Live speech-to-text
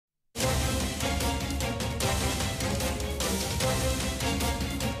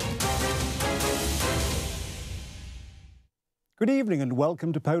Good evening and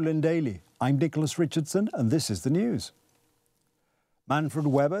welcome to Poland Daily. I'm Nicholas Richardson and this is the news. Manfred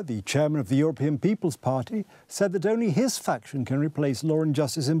Weber, the chairman of the European People's Party, said that only his faction can replace law and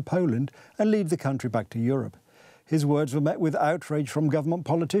justice in Poland and lead the country back to Europe. His words were met with outrage from government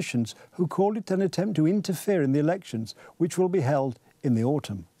politicians who called it an attempt to interfere in the elections, which will be held in the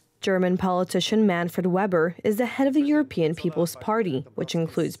autumn. German politician Manfred Weber is the head of the European People's Party, which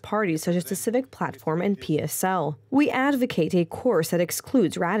includes parties such as the Civic Platform and PSL. We advocate a course that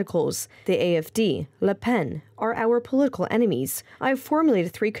excludes radicals. The AfD, Le Pen, are our political enemies. I've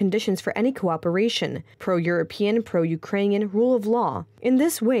formulated 3 conditions for any cooperation: pro-European, pro-Ukrainian, rule of law. In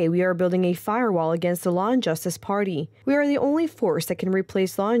this way, we are building a firewall against the Law and Justice Party. We are the only force that can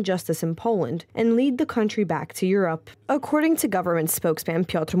replace law and justice in Poland and lead the country back to Europe. According to government spokesman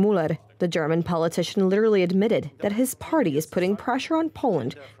Piotr Müller, the German politician literally admitted that his party is putting pressure on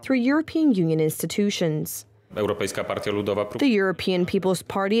Poland through European Union institutions. The European People's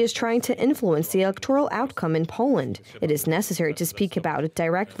Party is trying to influence the electoral outcome in Poland. It is necessary to speak about it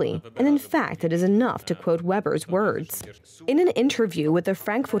directly, and in fact it is enough to quote Weber's words. In an interview with the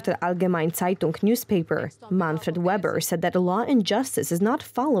Frankfurter Allgemeine Zeitung newspaper, Manfred Weber said that law and justice is not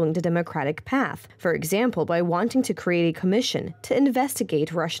following the democratic path, for example by wanting to create a commission to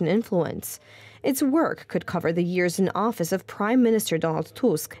investigate Russian influence. Its work could cover the years in office of Prime Minister Donald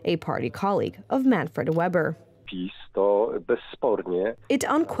Tusk, a party colleague of Manfred Weber. It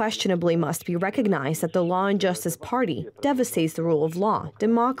unquestionably must be recognized that the Law and Justice Party devastates the rule of law,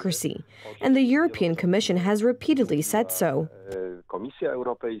 democracy, and the European Commission has repeatedly said so.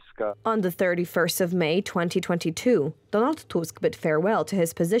 On the 31st of May 2022, Donald Tusk bid farewell to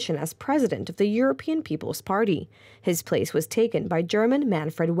his position as president of the European People's Party. His place was taken by German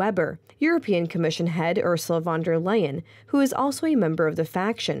Manfred Weber. European Commission head Ursula von der Leyen, who is also a member of the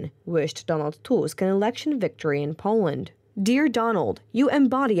faction, wished Donald Tusk an election victory in Poland. Dear Donald, you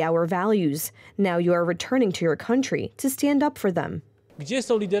embody our values. Now you are returning to your country to stand up for them.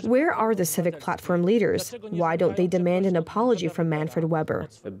 Where are the Civic Platform leaders? Why don't they demand an apology from Manfred Weber?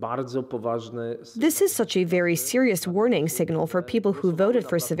 This is such a very serious warning signal for people who voted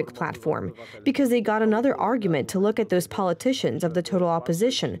for Civic Platform, because they got another argument to look at those politicians of the total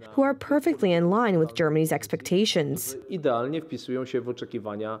opposition who are perfectly in line with Germany's expectations. The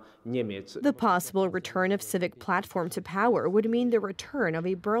possible return of Civic Platform to power would mean the return of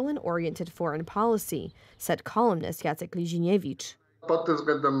a Berlin-oriented foreign policy, said columnist Jacek Liziniewicz.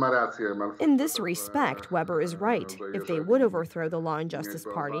 In this respect, Weber is right. If they would overthrow the Law and Justice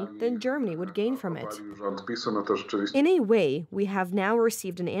Party, then Germany would gain from it. In a way, we have now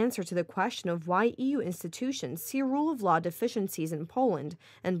received an answer to the question of why EU institutions see rule of law deficiencies in Poland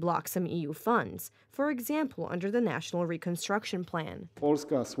and block some EU funds, for example, under the National Reconstruction Plan.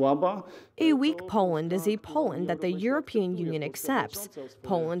 A weak Poland is a Poland that the European Union accepts.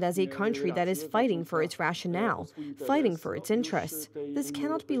 Poland as a country that is fighting for its rationale, fighting for its interests. This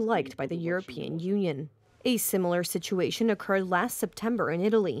cannot be liked by the European Union. A similar situation occurred last September in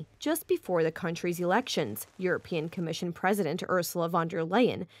Italy. Just before the country's elections, European Commission President Ursula von der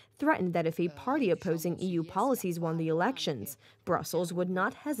Leyen threatened that if a party opposing EU policies won the elections, Brussels would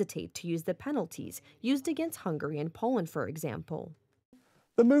not hesitate to use the penalties used against Hungary and Poland, for example.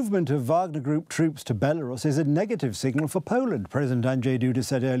 The movement of Wagner Group troops to Belarus is a negative signal for Poland, President Andrzej Duda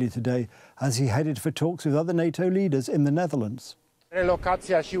said earlier today, as he headed for talks with other NATO leaders in the Netherlands.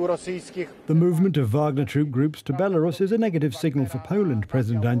 The movement of Wagner troop groups to Belarus is a negative signal for Poland,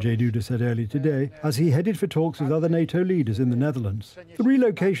 President Andrzej Duda said earlier today, as he headed for talks with other NATO leaders in the Netherlands. The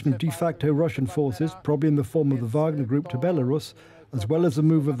relocation of de facto Russian forces, probably in the form of the Wagner Group to Belarus, as well as the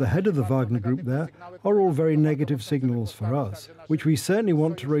move of the head of the Wagner Group there, are all very negative signals for us, which we certainly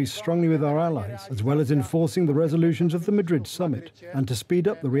want to raise strongly with our allies, as well as enforcing the resolutions of the Madrid summit, and to speed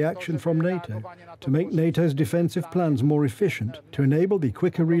up the reaction from NATO, to make NATO's defensive plans more efficient, to enable the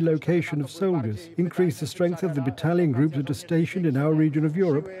quicker relocation of soldiers, increase the strength of the battalion groups that are stationed in our region of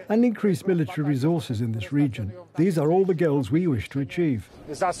Europe, and increase military resources in this region. These are all the goals we wish to achieve.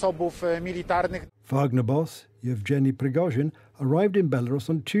 Wagner boss Yevgeny Prigozhin arrived in Belarus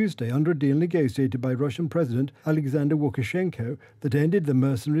on Tuesday under a deal negotiated by Russian President Alexander Lukashenko that ended the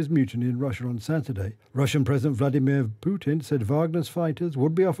mercenaries' mutiny in Russia on Saturday. Russian President Vladimir Putin said Wagner's fighters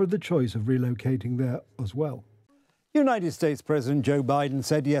would be offered the choice of relocating there as well. United States President Joe Biden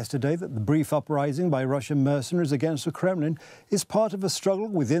said yesterday that the brief uprising by Russian mercenaries against the Kremlin is part of a struggle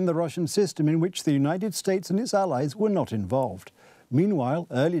within the Russian system in which the United States and its allies were not involved. Meanwhile,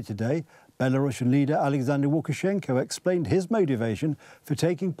 earlier today, Belarusian leader Alexander Lukashenko explained his motivation for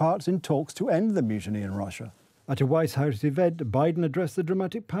taking part in talks to end the mutiny in Russia. At a White House event, Biden addressed the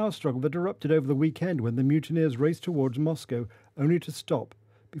dramatic power struggle that erupted over the weekend when the mutineers raced towards Moscow only to stop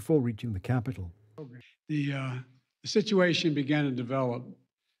before reaching the capital. The situation began to develop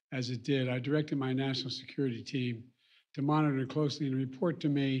as it did. I directed my national security team to monitor closely and report to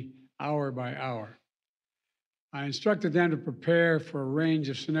me hour by hour. I instructed them to prepare for a range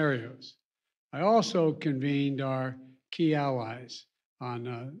of scenarios. I also convened our key allies on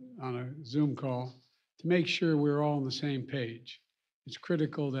a Zoom call to make sure we're all on the same page. It's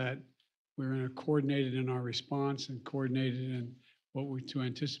critical that we're coordinated in our response and coordinated in what we to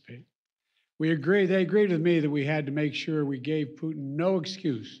anticipate. They agreed with me that we had to make sure we gave Putin no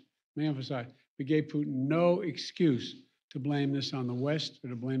excuse. Let me emphasize, we gave Putin no excuse to blame this on the West or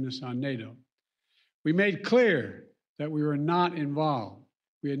to blame this on NATO. We made clear that we were not involved.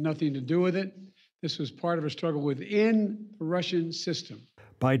 We had nothing to do with it. This was part of a struggle within the Russian system.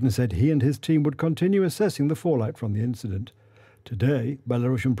 Biden said he and his team would continue assessing the fallout from the incident. Today,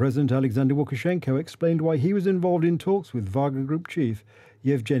 Belarusian President Alexander Lukashenko explained why he was involved in talks with Wagner Group chief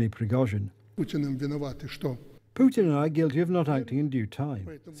Yevgeny Prigozhin. Putin and I are guilty of not acting in due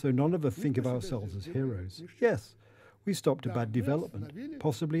time, so none of us think of ourselves as heroes. Yes, we stopped a bad development,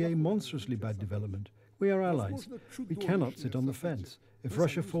 possibly a monstrously bad development. We are allies. We cannot sit on the fence. If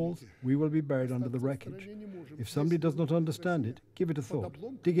Russia falls, we will be buried under the wreckage. If somebody does not understand it, give it a thought.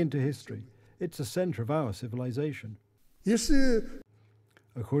 Dig into history. It's the center of our civilization.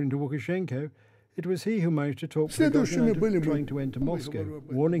 According to Lukashenko, it was he who managed to talk Prigozhin out of trying to enter Moscow,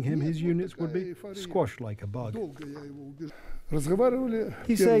 warning him his units would be squashed like a bug.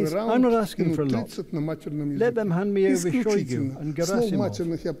 He says, I'm not asking for a lot. Let them hand me over Shoigu and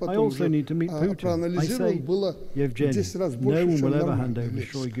Gerasimov. I also need to meet Putin. I say, Yevgeny, no one will ever hand over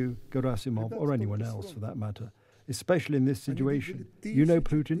Shoigu, Gerasimov, or anyone else for that matter, especially in this situation. You know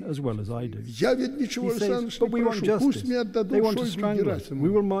Putin as well as I do. He says, but we want justice. They want to strangle us. We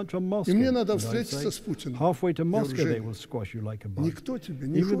will march on Moscow. And I say, halfway to Moscow they will squash you like a bug.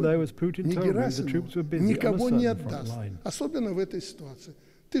 Even though, as Putin told me, the troops were busy on a certain front line.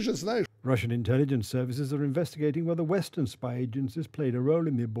 Russian intelligence services are investigating whether Western spy agencies played a role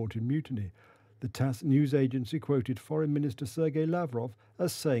in the aborted mutiny. The TASS news agency quoted Foreign Minister Sergei Lavrov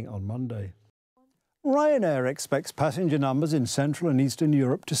as saying on Monday. Ryanair expects passenger numbers in Central and Eastern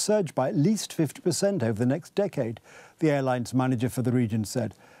Europe to surge by at least 50% over the next decade, the airline's manager for the region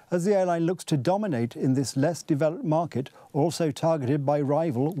said, as the airline looks to dominate in this less developed market, also targeted by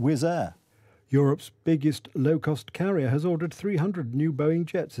rival Wizz Air. Europe's biggest low-cost carrier has ordered 300 new Boeing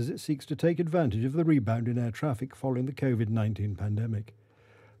jets as it seeks to take advantage of the rebound in air traffic following the COVID-19 pandemic.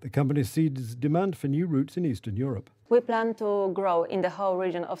 The company sees demand for new routes in Eastern Europe. We plan to grow in the whole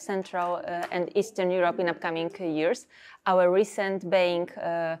region of Central and Eastern Europe in upcoming years. Our recent Boeing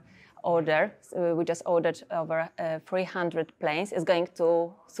order, we just ordered over 300 planes, is going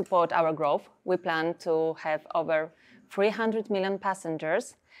to support our growth. We plan to have over 300 million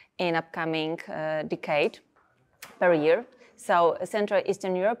passengers in upcoming decade per year. So Central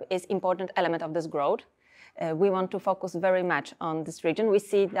Eastern Europe is an important element of this growth. We want to focus very much on this region. We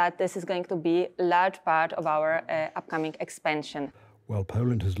see that this is going to be a large part of our upcoming expansion. While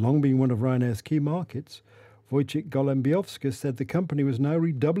Poland has long been one of Ryanair's key markets, Wojciech Gołębiowska said the company was now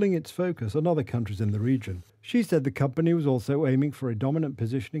redoubling its focus on other countries in the region. She said the company was also aiming for a dominant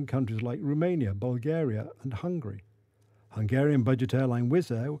position in countries like Romania, Bulgaria and Hungary. Hungarian budget airline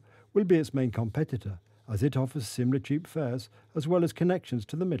Wizz Air will be its main competitor, as it offers similar cheap fares as well as connections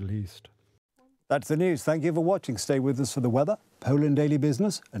to the Middle East. That's the news. Thank you for watching. Stay with us for the weather, Poland Daily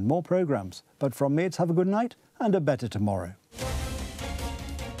Business and more programmes. But from me, it's have a good night and a better tomorrow.